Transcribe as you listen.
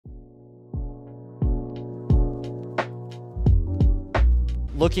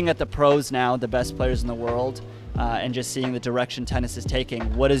Looking at the pros now, the best players in the world, and just seeing the direction tennis is taking,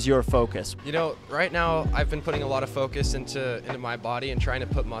 what is your focus? You know, right now I've been putting a lot of focus into my body and trying to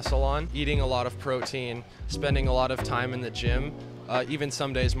put muscle on, eating a lot of protein, spending a lot of time in the gym, even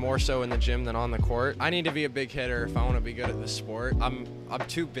some days more so in the gym than on the court. I need to be a big hitter if I want to be good at this sport. I'm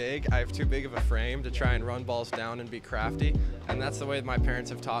too big. I have too big of a frame to try and run balls down and be crafty, and that's the way my parents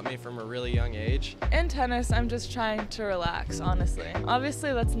have taught me from a really young age. In tennis, I'm just trying to relax, honestly.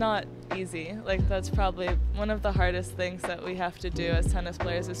 Obviously, that's not easy. Like, that's probably one of the hardest things that we have to do as tennis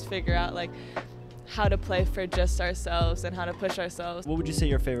players is figure out like how to play for just ourselves and how to push ourselves. What would you say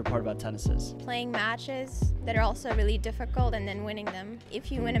your favorite part about tennis is? Playing matches that are also really difficult and then winning them.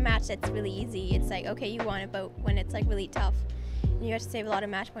 If you win a match that's really easy, it's like, okay, you won it, but when it's like really tough, and you have to save a lot of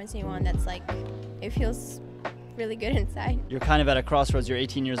match points and you won, that's like, it feels really good inside. You're kind of at a crossroads. You're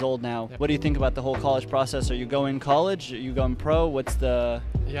 18 years old now. What do you think about the whole college process? Are you going college? Are you going pro? What's the...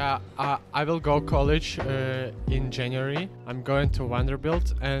 Yeah, I will go college in January. I'm going to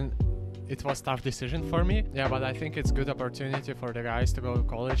Vanderbilt, and it was a tough decision for me. Yeah, but I think it's a good opportunity for the guys to go to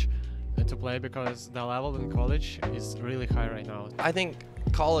college and to play because the level in college is really high right now. I think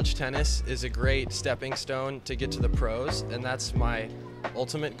college tennis is a great stepping stone to get to the pros, and that's my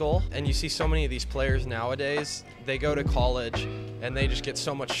ultimate goal. And you see so many of these players nowadays, they go to college and they just get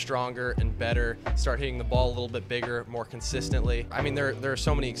so much stronger and better, start hitting the ball a little bit bigger, more consistently. I mean, there are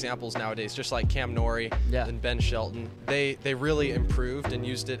so many examples nowadays, just like Cam Norrie and Ben Shelton. They really improved and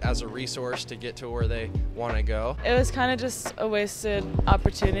used it as a resource to get to where they want to go. It was kind of just a wasted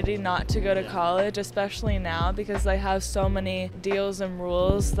opportunity not to go to college, especially now because they have so many deals and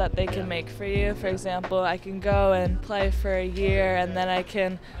rules that they can make for you. For example, I can go and play for a year and then I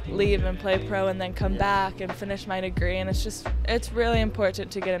can leave and play pro and then come back and finish my degree, and it's really important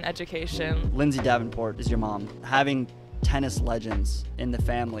to get an education. Lindsay Davenport is your mom. Having tennis legends in the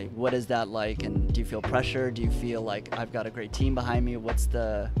family, what is that like? And do you feel pressure? Do you feel like I've got a great team behind me? What's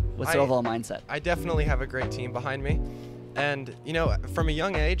the overall mindset? I definitely have a great team behind me. And, you know, from a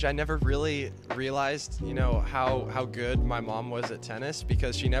young age, I never really realized, you know, how good my mom was at tennis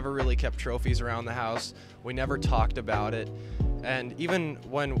because she never really kept trophies around the house. We never talked about it. And even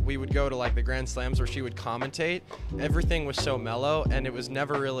when we would go to like the Grand Slams where she would commentate, everything was so mellow and it was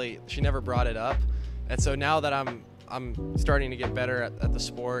never really, she never brought it up. And so now that I'm starting to get better at the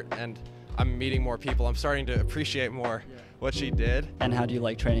sport and I'm meeting more people, I'm starting to appreciate more what she did. And how do you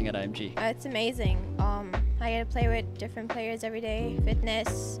like training at IMG? It's amazing. I get to play with different players every day,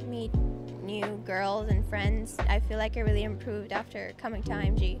 fitness, meet new girls and friends. I feel like I really improved after coming to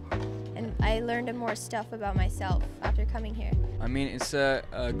IMG. And I learned more stuff about myself after coming here. I mean, it's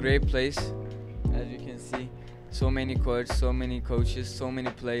a great place, as you can see. So many courts, so many coaches, so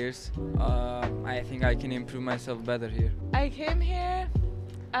many players. I think I can improve myself better here. I came here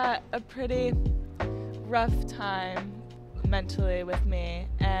at a pretty rough time mentally with me,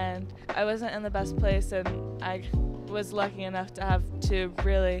 and I wasn't in the best place, and I was lucky enough to have two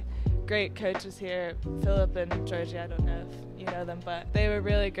really great coaches here, Philip and Georgie. I don't know if you know them, but they were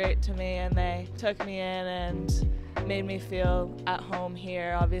really great to me and they took me in and made me feel at home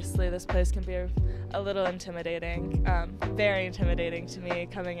here. Obviously this place can be a little intimidating, very intimidating to me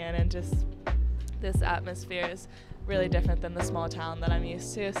coming in, and just this atmosphere is really different than the small town that I'm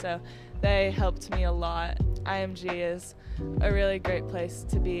used to, so they helped me a lot. IMG is a really great place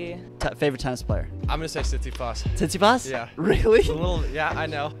to be. Favorite tennis player? I'm going to say Tsitsipas. Tsitsipas? Yeah. Really? Yeah, I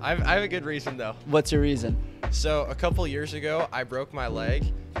know. I have a good reason though. What's your reason? So a couple years ago, I broke my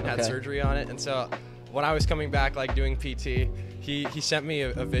leg and had surgery on it, and so when I was coming back, like doing PT, he sent me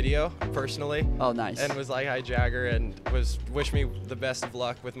a video personally. Oh, nice. And was like, "Hi Jagger," and wished me the best of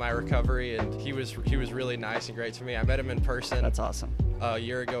luck with my recovery. And he was really nice and great to me. I met him in person. That's awesome. A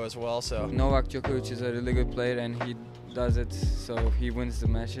year ago as well. So Novak Djokovic is a really good player, and he does it so he wins the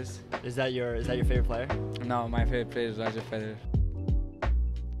matches. Is that your favorite player? No, my favorite player is Roger Federer.